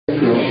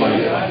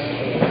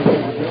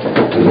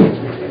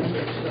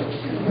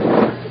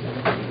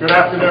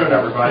Good afternoon,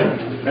 everybody.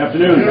 Good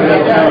afternoon.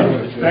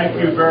 Thank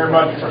you very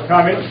much for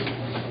coming.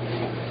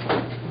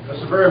 It's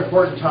a very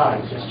important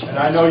time, and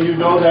I know you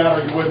know that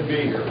or you wouldn't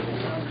be here.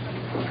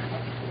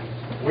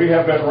 We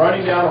have been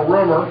running down a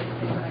rumor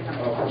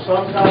for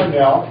some time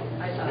now.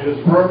 It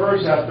is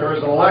rumors that there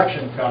is an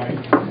election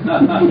coming,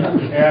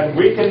 and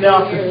we can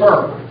now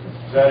confirm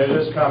that it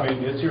is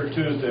coming. It's here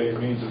Tuesday. It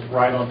means it's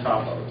right on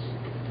top of us.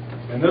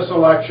 And this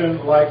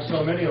election, like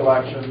so many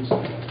elections,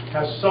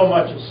 has so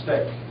much at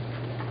stake.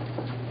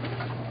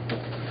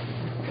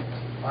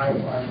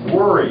 I'm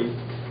worried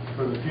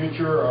for the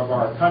future of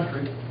our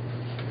country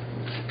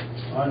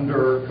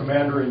under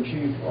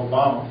Commander-in-Chief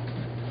Obama.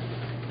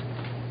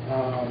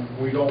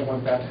 We don't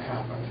want that to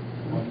happen.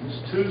 On this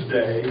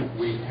Tuesday,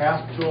 we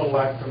have to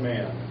elect a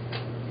man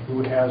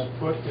who has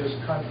put his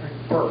country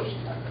first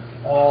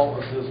all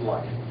of his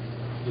life.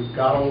 We've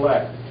got to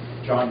elect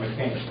John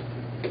McCain.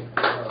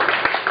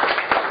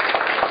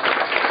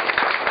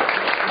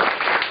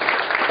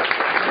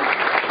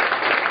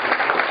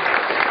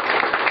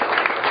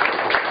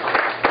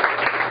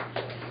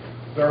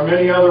 There are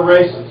many other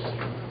races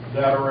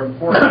that are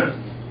important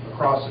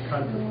across the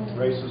country.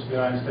 Races for the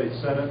United States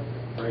Senate,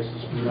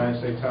 races for the United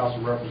States House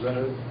of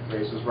Representatives,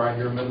 races right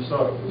here in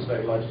Minnesota for the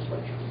state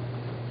legislature.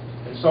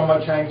 And so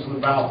much hangs in the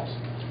balance.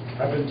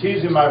 I've been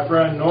teasing my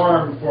friend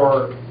Norm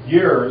for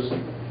years.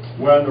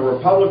 When the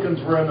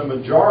Republicans were in the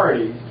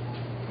majority,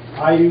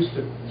 I used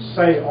to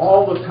say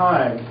all the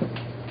time,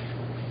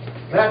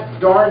 that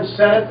darn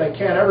Senate, they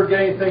can't ever get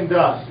anything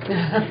done.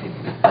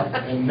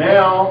 And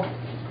now,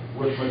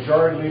 with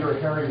Majority Leader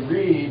Harry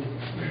Reid,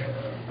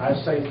 I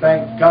say,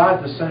 thank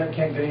God the Senate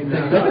can't get anything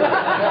done.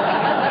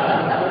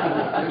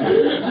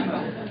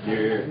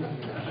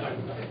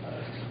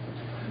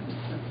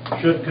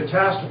 Should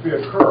catastrophe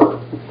occur,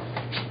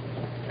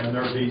 and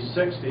there be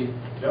 60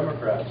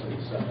 Democrats in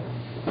the Senate,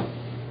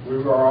 we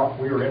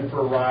are in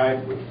for a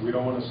ride which we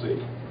don't want to see.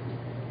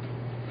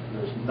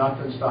 There's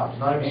nothing stops,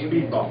 not even a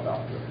speed bump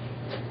out there.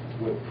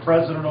 With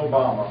President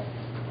Obama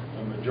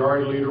and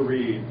Majority Leader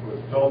Reid with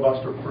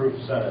filibuster-proof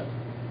Senate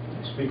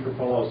and Speaker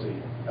Pelosi,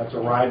 that's a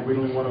ride we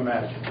don't even want to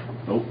imagine.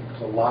 Nope.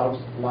 There's a lot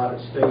at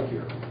stake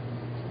here.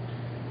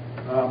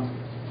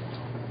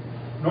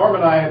 Norm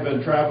and I have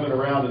been traveling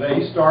around today.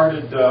 He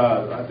started,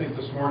 I think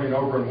this morning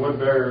over in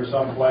Woodbury or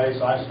someplace.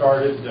 I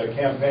started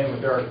campaigning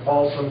with Eric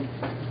Paulson.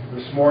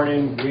 This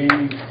morning we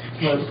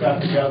first got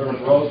together in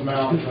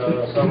Rosemount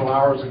several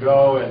hours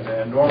ago,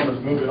 and Norm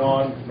is moving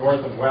on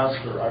north and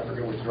west, or I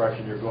forget which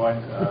direction you're going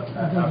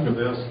after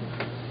this.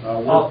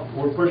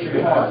 We're pushing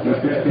it hard.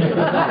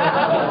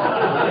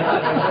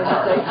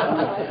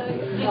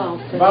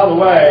 By the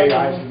way,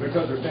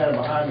 because they're standing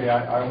behind me,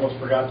 I almost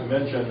forgot to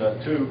mention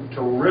two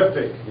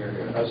terrific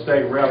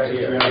state reps that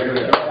we have here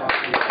today.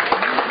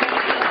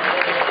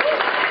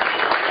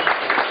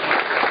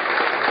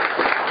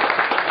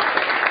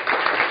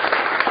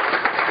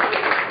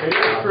 It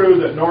is true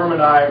that Norm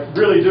and I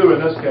really do, in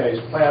this case,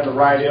 plan to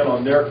ride in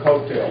on their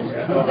coattails.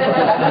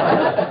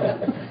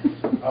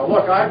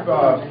 Look,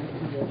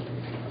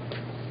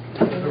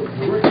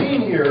 the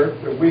routine here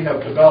that we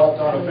have developed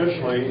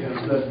unofficially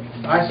is that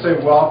I say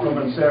welcome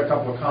and say a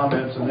couple of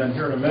comments, and then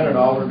here in a minute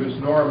I'll introduce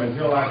Norm and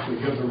he'll actually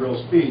give the real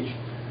speech.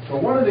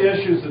 But one of the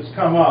issues that's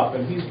come up,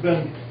 and he's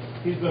been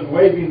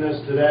waving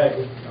this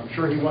today, I'm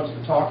sure he wants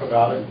to talk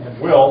about it and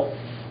will,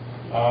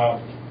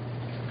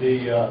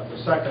 the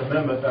Second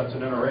Amendment, that's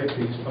an NRA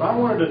piece. But I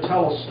wanted to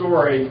tell a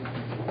story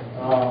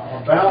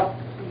about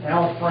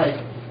Al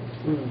Franken.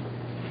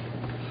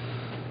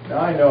 Now,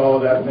 I know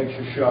that makes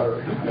you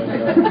shudder. Is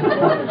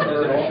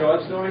it a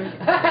short story?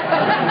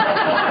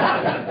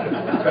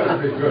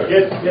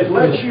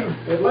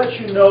 It lets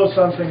you know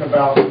something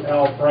about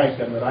Al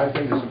Franken that I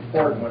think is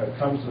important when it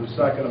comes to the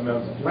Second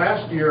Amendment.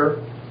 Last year,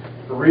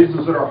 for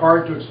reasons that are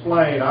hard to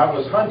explain, I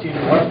was hunting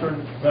in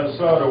western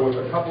Minnesota with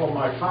a couple of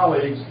my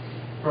colleagues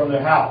from the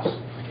House.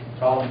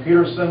 Colin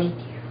Peterson,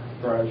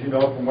 as you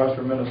know, from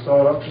western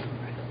Minnesota,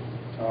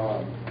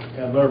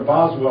 and Leonard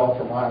Boswell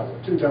from Iowa,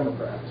 two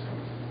Democrats.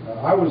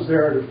 I was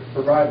there to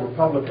provide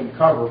Republican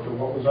cover for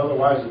what was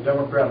otherwise a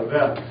Democrat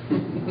event.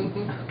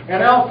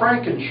 And Al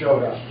Franken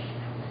showed up.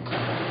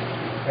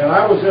 And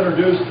I was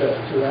introduced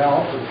to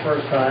Al for the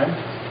first time.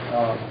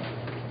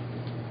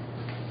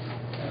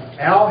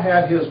 Al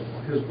had his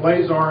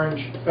blaze orange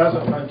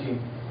pheasant hunting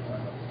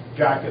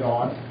jacket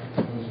on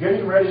and was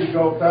getting ready to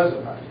go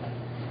pheasant hunting.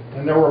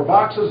 And there were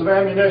boxes of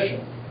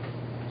ammunition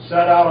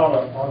set out on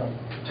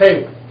a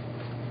table.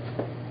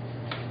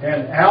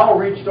 And Al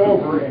reached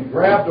over and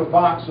grabbed a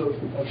box of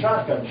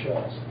shotgun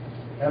shells.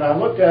 And I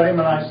looked at him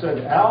and I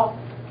said, Al,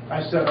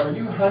 are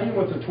you hunting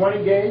with a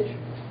 20 gauge?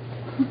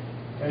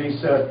 And he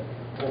said,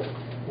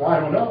 well, I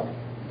don't know.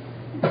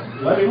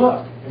 Let me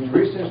look. And he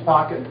reached in his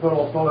pocket and pulled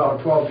out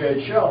a 12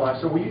 gauge shell. And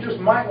I said, well, you just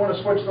might want to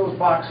switch those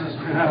boxes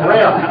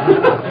around.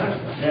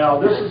 Now,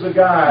 this is a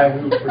guy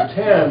who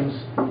pretends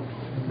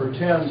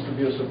to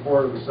be a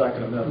supporter of the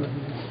Second Amendment.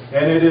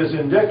 And it is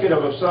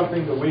indicative of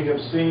something that we have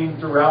seen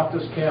throughout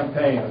this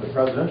campaign, the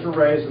presidential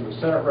race and the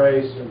Senate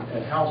race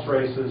and House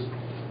races.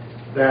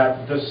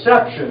 that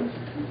deception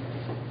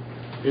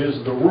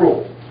is the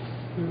rule.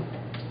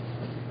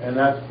 And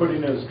that's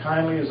putting it as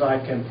kindly as I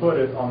can put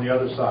it on the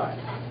other side.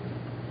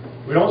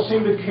 We don't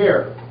seem to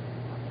care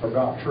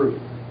about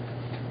truth.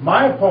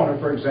 My opponent,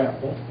 for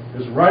example,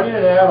 is running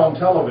an ad on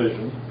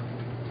television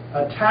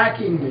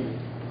attacking me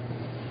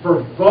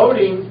for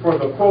voting for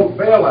the, quote,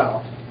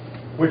 bailout,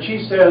 which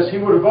he says he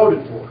would have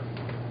voted for.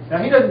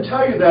 Now, he doesn't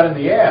tell you that in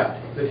the ad,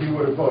 that he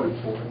would have voted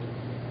for it.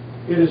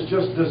 It is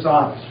just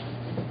dishonest.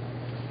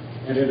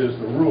 And it is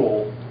the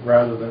rule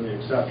rather than the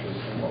exception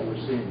in what we're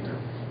seeing here.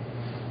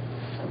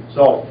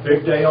 So,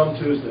 big day on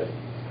Tuesday.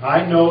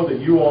 I know that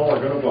you all are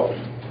going to vote.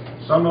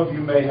 Some of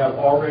you may have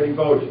already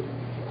voted.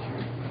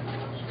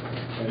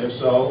 And if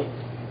so,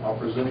 I'll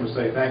presume to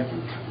say thank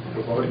you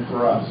for voting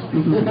for us.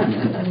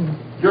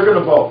 You're going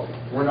to vote.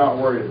 We're not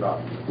worried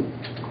about you.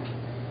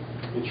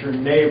 It's your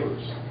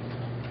neighbors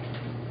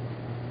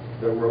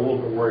that we're a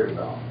little bit worried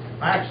about.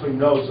 I actually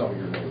know some of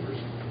your neighbors.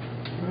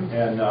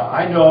 And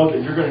I know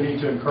that you're going to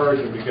need to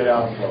encourage them to get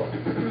out and vote.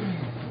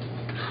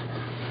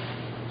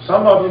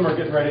 Some of them are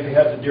getting ready to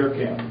head to deer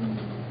camp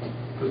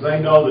because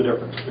they know the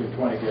difference between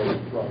 20 gauge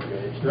and 12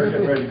 gauge. They're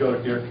getting ready to go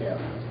to deer camp.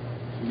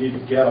 You need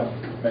to get them,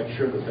 make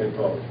sure that they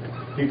vote.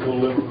 People who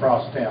live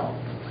across town,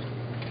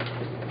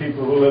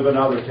 people who live in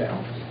other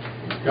towns.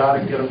 You've got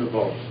to get them to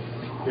vote.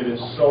 It is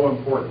so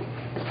important.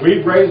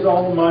 We've raised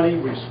all the money.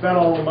 We've spent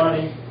all the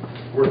money.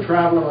 We're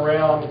traveling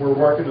around. We're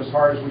working as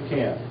hard as we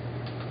can.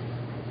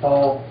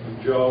 Paul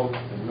and Joe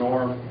and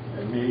Norm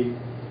and me,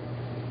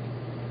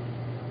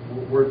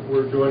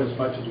 we're doing as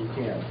much as we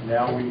can.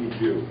 Now we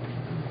need you.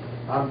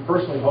 I'm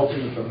personally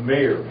hoping that the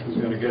mayor is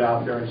going to get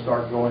out there and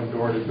start going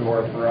door to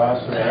door for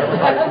us and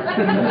everybody.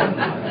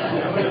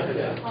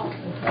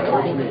 That's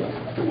what you mean.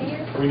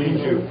 We need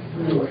you.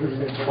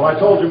 Well, I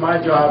told you my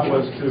job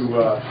was to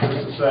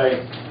just to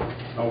say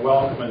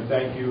welcome and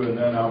thank you, and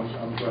then I'm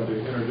going to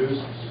introduce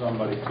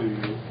somebody to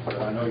you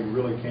that I know you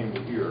really came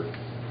to hear.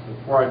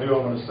 Before I do, I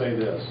want to say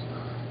this.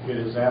 It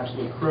is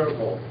absolutely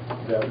critical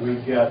that we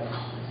get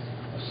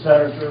a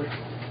senator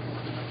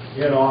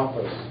in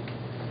office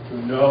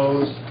who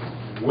knows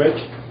which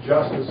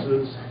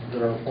justices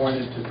that are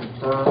appointed to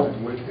confirm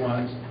and which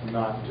ones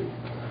not to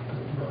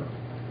confirm.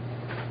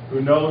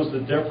 Who knows the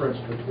difference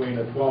between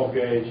a 12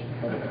 gauge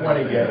and a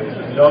 20 gauge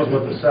and knows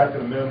what the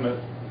Second Amendment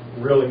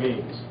really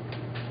means.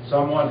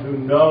 Someone who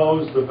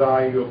knows the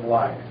value of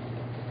life.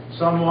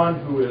 Someone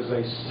who is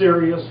a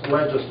serious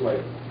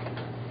legislator.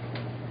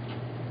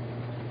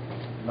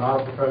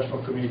 Not a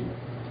professional comedian.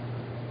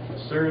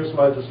 A serious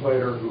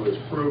legislator who has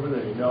proven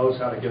that he knows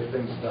how to get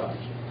things done.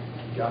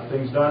 He got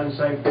things done in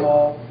St.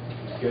 Paul,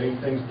 he's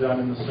getting things done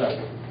in the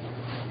Senate.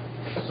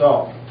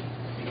 So,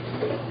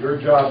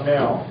 your job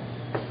now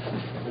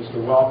is to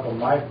welcome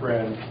my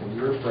friend and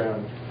your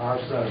friend, our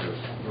Senator,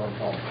 Norm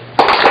Coleman.